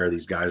acquire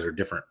these guys or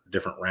different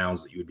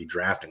rounds that you would be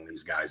drafting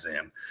these guys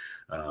in.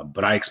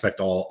 But I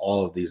expect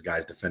all of these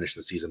guys to finish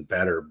the season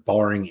better,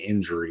 barring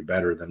injury,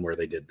 better than where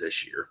they did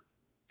this year.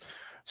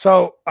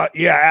 So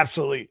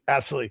absolutely.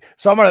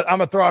 So I'm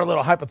gonna throw out a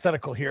little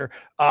hypothetical here.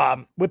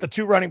 With the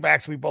 2 running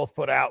backs we both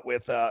put out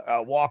with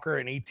Walker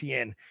and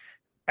Etienne,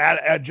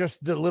 at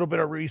just the little bit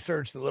of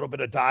research, the little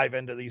bit of dive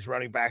into these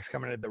running backs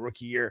coming into the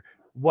rookie year,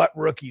 what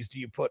rookies do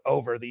you put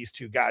over these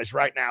 2 guys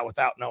right now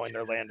without knowing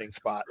their landing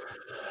spot?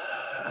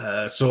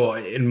 So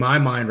in my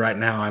mind right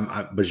now, I'm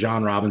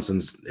Bijan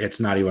Robinson's. It's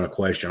not even a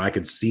question. I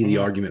could see the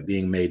argument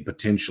being made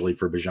potentially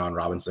for Bijan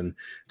Robinson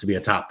to be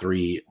a top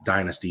 3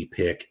 dynasty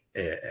pick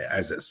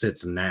as it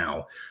sits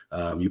now.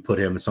 You put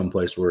him in some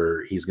place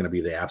where he's going to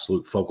be the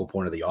absolute focal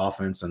point of the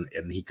offense,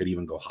 and he could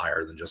even go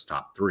higher than just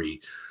top 3.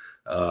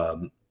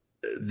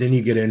 Then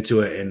you get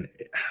into it, and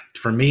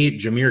for me,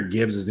 Jahmyr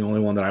Gibbs is the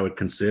only one that I would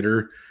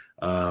consider.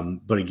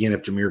 But again,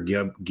 if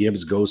Jahmyr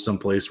Gibbs goes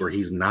someplace where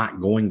he's not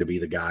going to be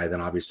the guy,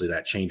 then obviously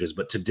that changes.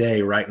 But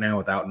today, right now,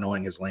 without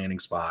knowing his landing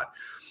spot,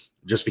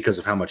 just because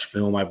of how much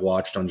film I've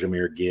watched on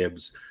Jahmyr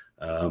Gibbs,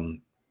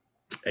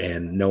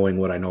 and knowing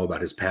what I know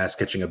about his pass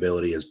catching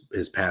ability,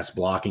 his pass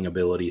blocking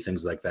ability,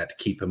 things like that to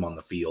keep him on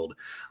the field.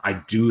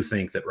 I do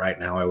think that right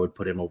now I would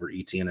put him over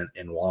Etienne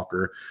and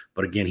Walker.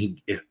 But again,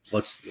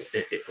 let's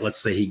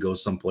say he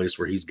goes someplace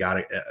where he's got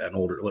an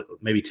older,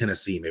 maybe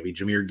Tennessee, maybe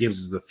Jahmyr Gibbs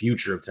is the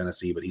future of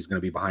Tennessee, but he's going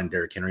to be behind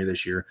Derrick Henry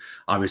this year.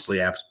 Obviously,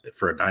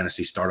 for a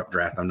dynasty startup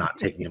draft, I'm not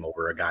taking him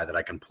over a guy that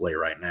I can play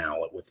right now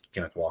with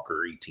Kenneth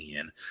Walker or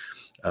Etienne.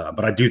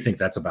 But I do think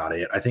that's about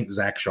it. I think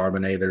Zach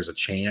Charbonnet, there's a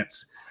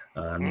chance.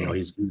 You know,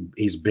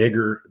 he's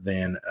bigger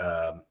than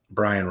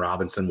Brian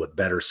Robinson with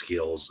better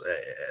skills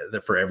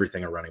for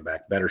everything a running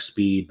back, better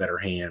speed, better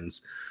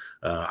hands.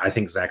 I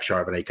think Zach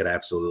Charbonnet could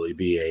absolutely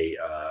be a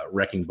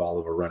wrecking ball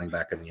of a running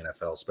back in the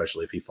NFL,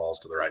 especially if he falls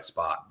to the right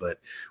spot. But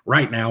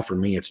right now, for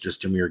me, it's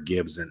just Jahmyr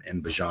Gibbs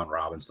and Bijan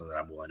Robinson that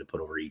I'm willing to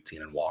put over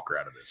Etienne and Walker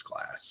out of this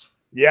class.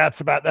 Yeah,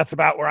 that's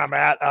about where I'm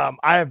at.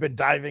 I have been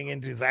diving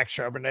into Zach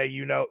Charbonnet.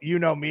 You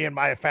know me and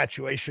my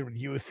infatuation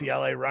with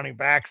UCLA running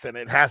backs, and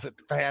it hasn't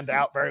panned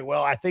out very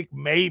well. I think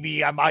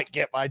maybe I might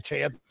get my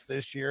chance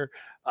this year.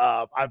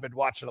 I've been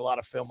watching a lot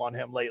of film on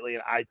him lately,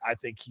 and I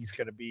think he's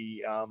going to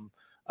be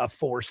a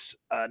force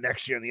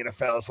next year in the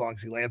NFL as long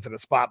as he lands in a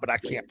spot, but I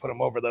can't put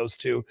him over those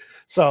two.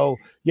 So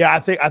yeah, I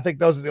think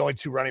those are the only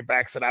two running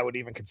backs that I would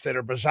even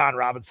consider. Bijan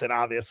Robinson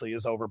obviously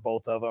is over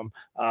both of them.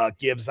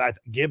 Gibbs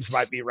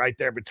might be right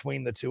there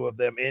between the two of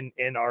them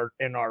in our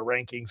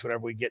rankings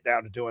whenever we get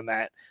down to doing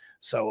that.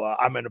 So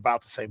I'm in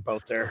about the same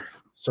boat there.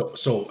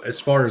 So as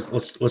far as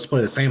let's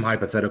play the same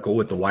hypothetical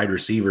with the wide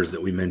receivers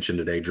that we mentioned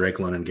today, Drake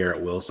London,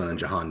 Garrett Wilson, and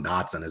Jahan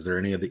Dotson. Is there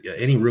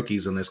any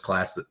rookies in this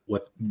class that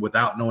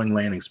without knowing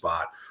landing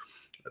spot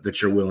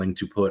that you're willing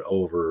to put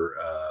over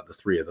the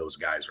three of those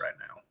guys right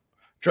now?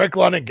 Drake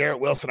London, Garrett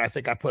Wilson, I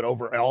think I put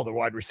over all the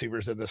wide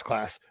receivers in this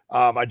class.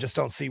 I just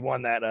don't see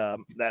one that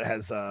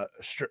has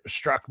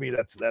struck me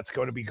that's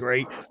going to be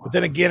great. But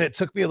then again, it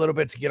took me a little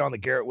bit to get on the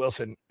Garrett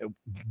Wilson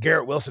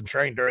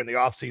train during the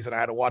offseason. I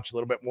had to watch a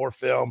little bit more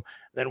film,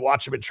 then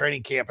watch him in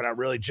training camp, and I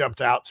really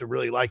jumped out to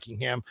really liking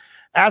him.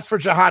 As for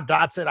Jahan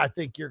Dotson, I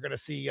think you're going to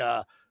see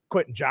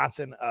Quentin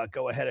Johnson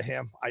go ahead of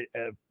him,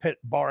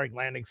 barring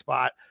landing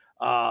spot.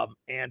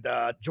 And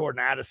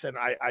Jordan Addison,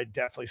 I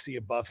definitely see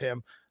above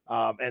him.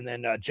 And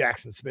then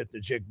Jackson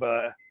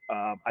Smith-Njigba.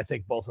 I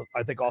think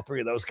all three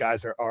of those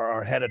guys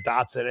are ahead of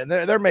Dotson. And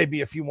there may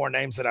be a few more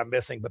names that I'm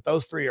missing, but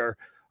those three are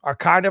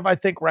kind of, I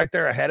think, right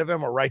there ahead of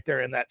him, or right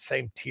there in that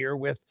same tier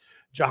with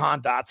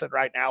Jahan Dotson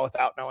right now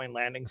without knowing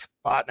landing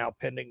spot. Now,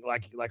 pending,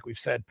 like we've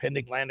said,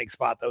 pending landing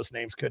spot, those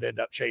names could end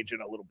up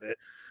changing a little bit.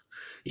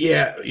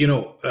 Yeah,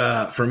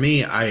 for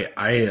me, I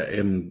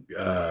am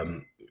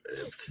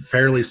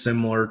fairly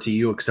similar to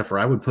you, except for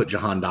I would put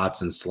Jahan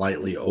Dotson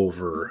slightly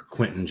over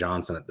Quentin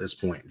Johnson at this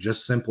point,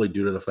 just simply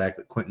due to the fact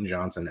that Quentin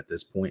Johnson at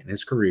this point in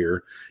his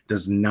career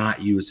does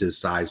not use his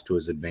size to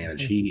his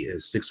advantage. He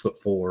is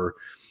 6'4".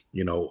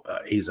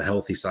 He's a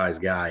healthy size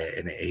guy,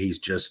 and he's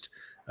just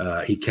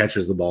he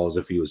catches the ball as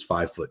if he was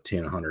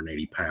 5'10",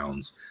 180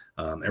 pounds.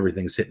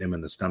 Everything's hitting him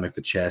in the stomach,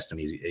 the chest, and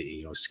he's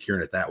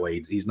securing it that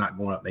way. He's not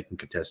going up making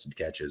contested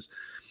catches.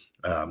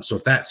 So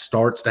if that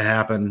starts to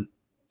happen,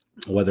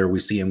 whether we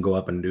see him go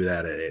up and do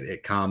that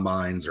at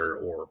combines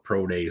or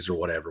pro days or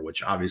whatever,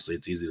 which obviously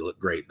it's easy to look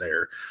great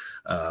there.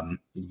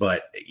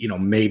 But,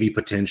 maybe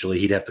potentially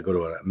he'd have to go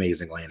to an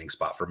amazing landing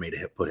spot for me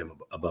to put him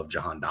above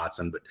Jahan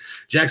Dotson. But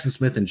Jackson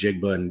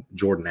Smith-Njigba and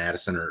Jordan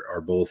Addison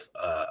are both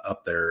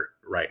up there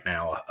right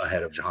now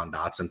ahead of Jahan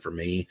Dotson for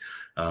me.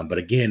 But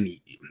again,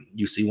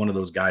 you see one of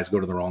those guys go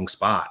to the wrong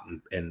spot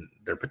and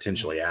they're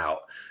potentially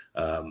out.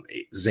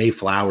 Zay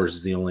Flowers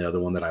is the only other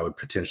one that I would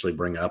potentially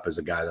bring up as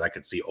a guy that I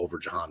could see over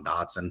Jahan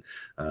Dotson.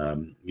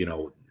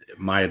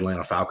 My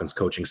Atlanta Falcons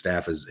coaching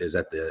staff is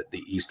at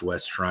the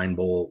East-West Shrine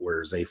Bowl,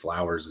 where Zay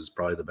Flowers is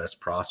probably the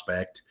best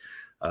prospect.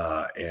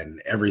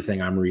 And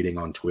everything I'm reading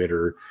on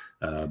Twitter,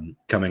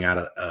 coming out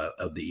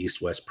of the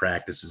East-West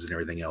practices and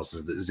everything else,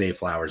 is that Zay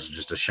Flowers is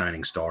just a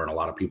shining star, and a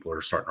lot of people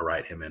are starting to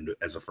write him in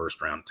as a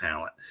first-round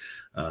talent.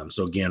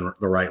 So again,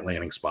 the right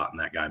landing spot, and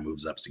that guy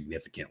moves up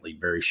significantly.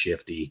 Very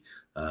shifty,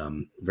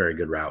 very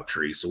good route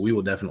tree. So we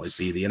will definitely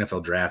see. The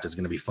NFL draft is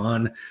going to be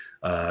fun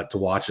to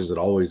watch, as it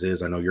always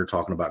is. I know you're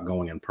talking about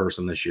going in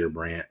person this year,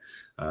 Brant.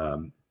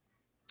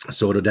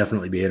 So it'll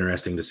definitely be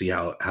interesting to see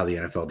how the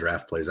NFL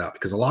draft plays out,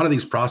 because a lot of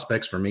these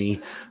prospects for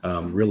me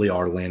really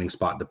are landing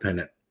spot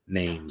dependent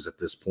names at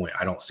this point.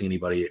 I don't see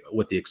anybody,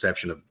 with the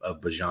exception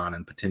of Bijan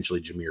and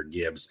potentially Jahmyr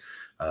Gibbs,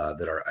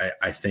 that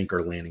I think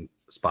are landing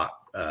spot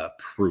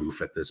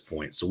proof at this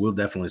point. So we'll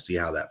definitely see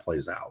how that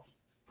plays out.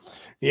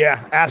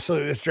 Yeah,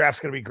 absolutely. This draft's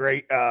going to be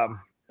great.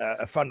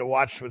 Fun to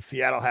watch with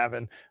Seattle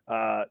having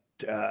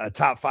a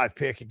top 5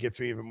 pick. It gets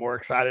me even more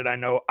excited. I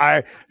know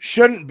I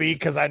shouldn't be,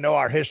 because I know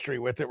our history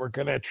with it. We're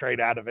going to trade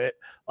out of it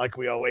like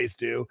we always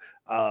do.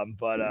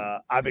 But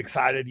I'm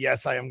excited.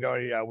 Yes, I am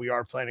going. We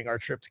are planning our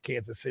trip to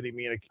Kansas City.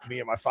 Me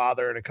and my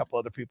father and a couple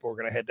other people are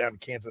going to head down to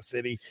Kansas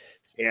City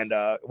and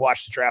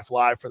watch the draft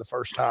live for the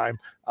first time.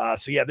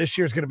 So yeah, this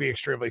year is going to be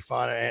extremely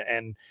fun,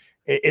 and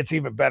it's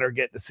even better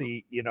getting to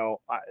see,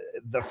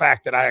 the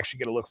fact that I actually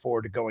get to look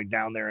forward to going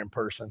down there in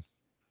person.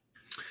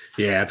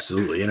 Yeah,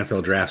 absolutely.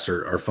 NFL drafts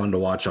are fun to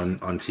watch on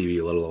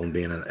TV, let alone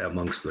being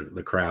amongst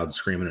the crowd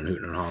screaming and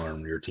hooting and hollering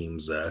when your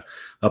team's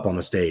up on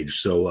the stage.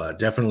 So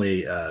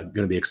definitely going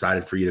to be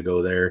excited for you to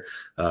go there.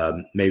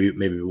 Maybe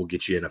we'll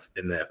get you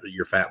in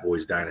your Fat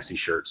Boys Dynasty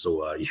shirt,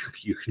 so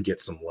you can get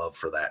some love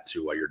for that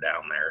too while you're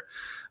down there.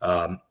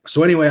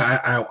 So anyway,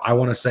 I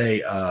want to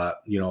say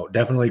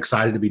definitely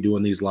excited to be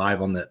doing these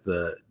live on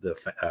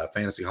the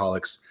Fantasy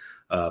Holics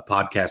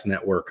podcast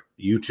network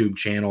YouTube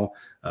channel.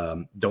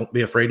 Don't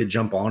be afraid to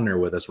jump on there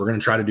with us. We're going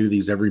to try to do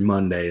these every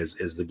Monday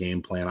is the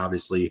game plan.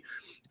 Obviously,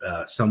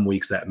 some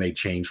weeks that may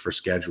change for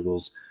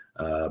schedules.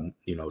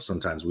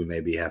 Sometimes we may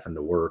be having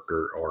to work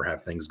or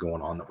have things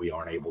going on that we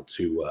aren't able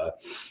to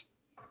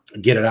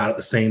get it out at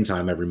the same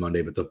time every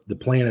Monday, but the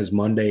plan is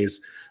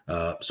Mondays.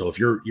 So if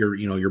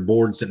you're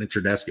bored sitting at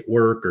your desk at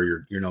work,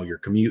 or you're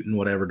commuting,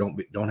 whatever,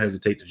 don't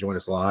hesitate to join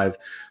us live.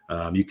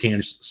 You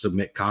can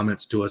submit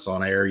comments to us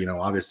on air.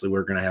 Obviously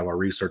we're going to have our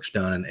research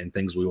done and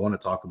things we want to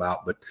talk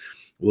about, but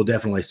we'll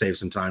definitely save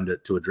some time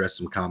to address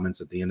some comments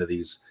at the end of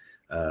these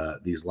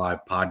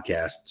live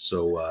podcasts.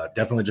 So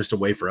definitely just a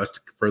way for us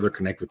to further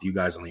connect with you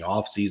guys on the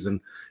off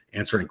season,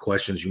 answer any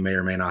questions you may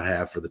or may not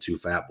have for the two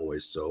Fat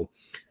Boys. So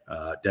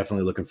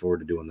definitely looking forward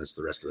to doing this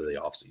the rest of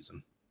the off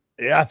season.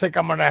 Yeah, I think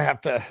I'm going to have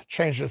to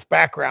change this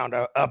background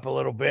up a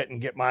little bit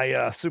and get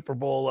my Super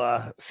Bowl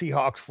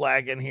Seahawks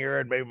flag in here,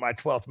 and maybe my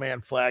 12th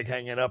man flag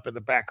hanging up in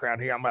the background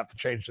here. I'm going to have to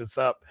change this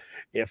up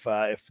if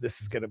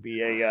this is going to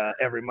be a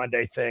every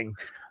Monday thing.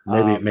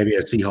 Maybe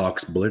a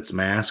Seahawks blitz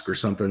mask or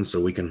something,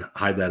 so we can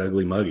hide that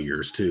ugly mug of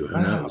yours too.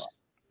 Who knows?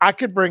 I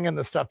could bring in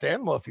the stuffed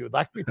animal if you would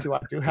like me to.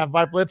 I do have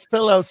my Blitz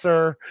pillow,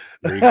 sir.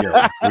 There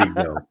you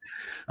go.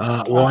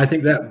 Well, I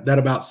think that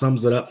about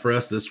sums it up for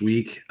us this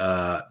week.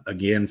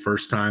 Again,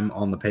 first time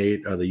on the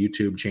page or the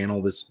YouTube channel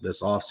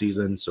this off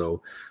season.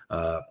 So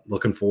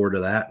looking forward to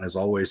that. And as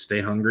always, stay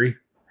hungry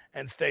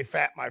and stay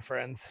fat, my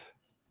friends.